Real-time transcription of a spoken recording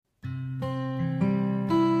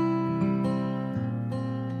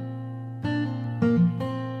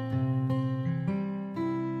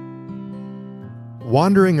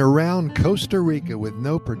Wandering around Costa Rica with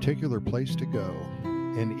no particular place to go.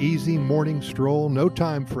 An easy morning stroll, no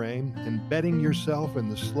time frame, embedding yourself in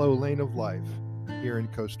the slow lane of life here in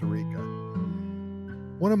Costa Rica.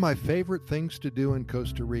 One of my favorite things to do in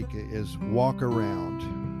Costa Rica is walk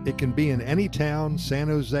around. It can be in any town, San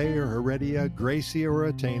Jose or Heredia, Gracia or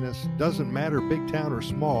Atenas, doesn't matter big town or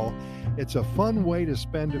small. It's a fun way to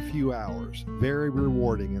spend a few hours, very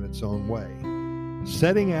rewarding in its own way.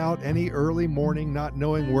 Setting out any early morning not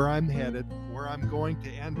knowing where I'm headed, where I'm going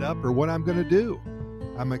to end up, or what I'm going to do.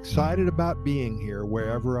 I'm excited about being here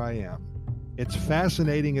wherever I am. It's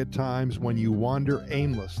fascinating at times when you wander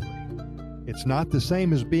aimlessly. It's not the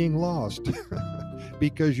same as being lost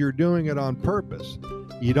because you're doing it on purpose.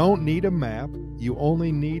 You don't need a map. You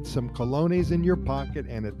only need some colones in your pocket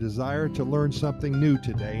and a desire to learn something new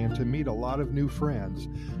today and to meet a lot of new friends.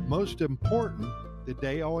 Most important, the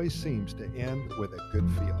day always seems to end with a good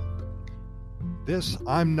feeling. This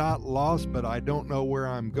I'm not lost, but I don't know where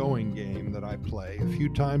I'm going game that I play a few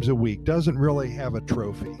times a week doesn't really have a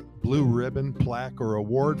trophy, blue ribbon, plaque, or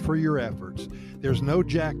award for your efforts. There's no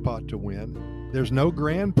jackpot to win. There's no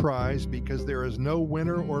grand prize because there is no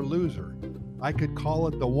winner or loser. I could call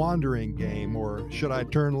it the wandering game, or should I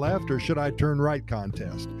turn left or should I turn right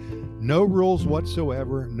contest. No rules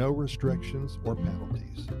whatsoever, no restrictions or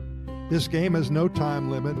penalties. This game has no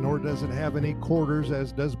time limit, nor does it have any quarters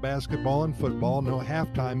as does basketball and football, no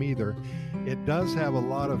halftime either. It does have a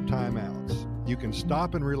lot of timeouts. You can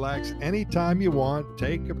stop and relax anytime you want,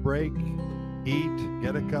 take a break, eat,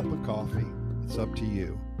 get a cup of coffee. It's up to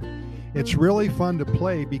you. It's really fun to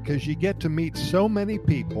play because you get to meet so many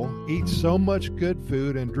people, eat so much good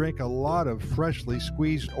food, and drink a lot of freshly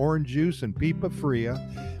squeezed orange juice and pipa fria,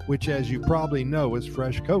 which, as you probably know, is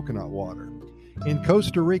fresh coconut water. In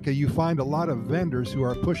Costa Rica, you find a lot of vendors who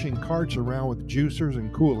are pushing carts around with juicers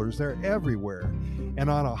and coolers. They're everywhere, and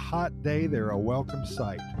on a hot day, they're a welcome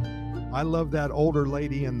sight. I love that older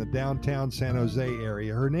lady in the downtown San Jose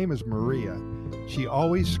area. Her name is Maria. She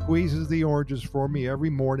always squeezes the oranges for me every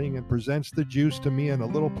morning and presents the juice to me in a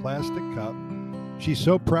little plastic cup. She's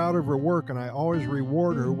so proud of her work, and I always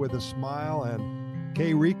reward her with a smile and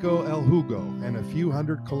que rico el jugo and a few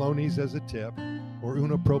hundred colones as a tip, or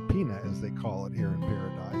una propina as they call it here in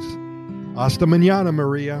paradise. Hasta mañana,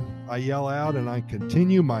 Maria, I yell out, and I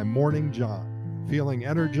continue my morning jaunt. Feeling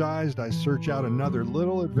energized, I search out another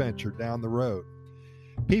little adventure down the road.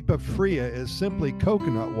 Pipa fria is simply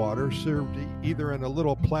coconut water served either in a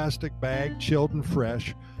little plastic bag, chilled and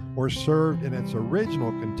fresh, or served in its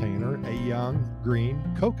original container, a young green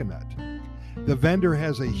coconut. The vendor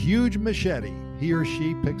has a huge machete. He or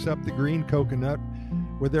she picks up the green coconut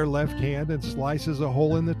with their left hand and slices a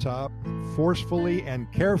hole in the top forcefully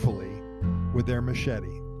and carefully with their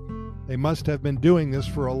machete. They must have been doing this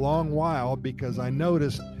for a long while because I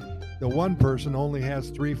noticed the one person only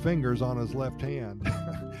has 3 fingers on his left hand.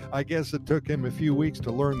 I guess it took him a few weeks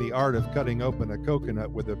to learn the art of cutting open a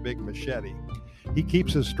coconut with a big machete. He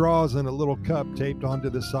keeps his straws in a little cup taped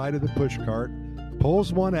onto the side of the push cart,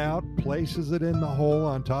 pulls one out, places it in the hole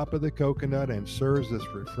on top of the coconut, and serves this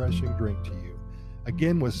refreshing drink to you.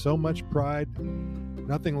 Again, with so much pride,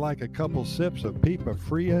 nothing like a couple sips of pipa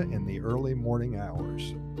fria in the early morning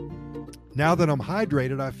hours. Now that I'm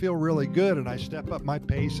hydrated, I feel really good, and I step up my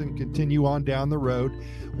pace and continue on down the road.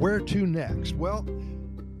 Where to next? Well,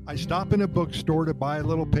 I stop in a bookstore to buy a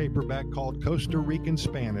little paperback called Costa Rican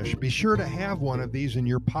Spanish. Be sure to have one of these in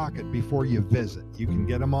your pocket before you visit. You can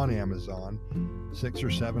get them on Amazon, $6 or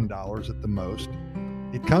 $7 at the most.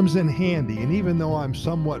 It comes in handy, and even though I'm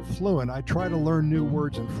somewhat fluent, I try to learn new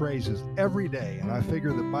words and phrases every day, and I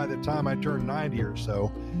figure that by the time I turn 90 or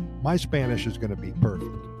so, my Spanish is going to be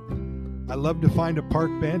perfect. I love to find a park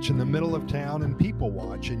bench in the middle of town and people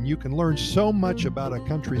watch, and you can learn so much about a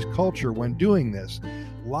country's culture when doing this.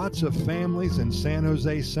 Lots of families in San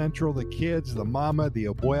Jose Central, the kids, the mama, the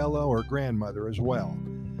abuela, or grandmother as well.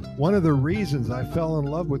 One of the reasons I fell in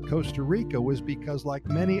love with Costa Rica was because, like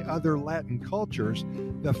many other Latin cultures,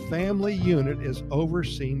 the family unit is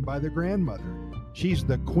overseen by the grandmother. She's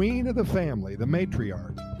the queen of the family, the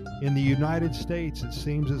matriarch. In the United States, it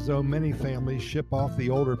seems as though many families ship off the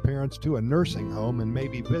older parents to a nursing home and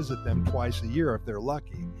maybe visit them twice a year if they're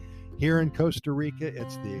lucky. Here in Costa Rica,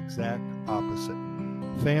 it's the exact opposite.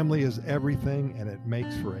 Family is everything, and it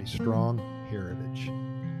makes for a strong heritage.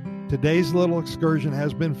 Today's little excursion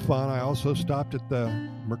has been fun. I also stopped at the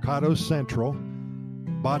Mercado Central,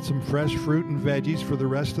 bought some fresh fruit and veggies for the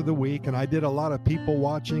rest of the week, and I did a lot of people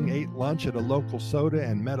watching, ate lunch at a local soda,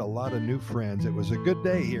 and met a lot of new friends. It was a good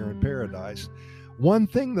day here in paradise. One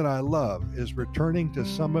thing that I love is returning to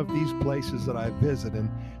some of these places that I visit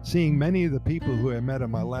and seeing many of the people who I met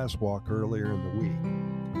on my last walk earlier in the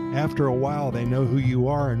week. After a while, they know who you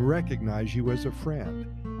are and recognize you as a friend.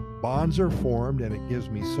 Bonds are formed, and it gives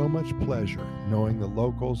me so much pleasure knowing the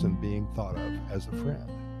locals and being thought of as a friend.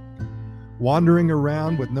 Wandering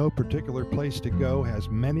around with no particular place to go has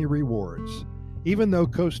many rewards. Even though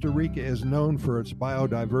Costa Rica is known for its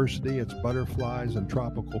biodiversity, its butterflies and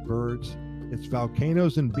tropical birds, its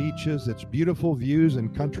volcanoes and beaches, its beautiful views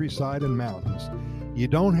and countryside and mountains, you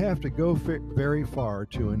don't have to go very far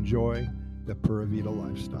to enjoy the Pura Vida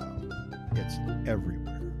lifestyle. It's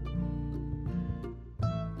everywhere.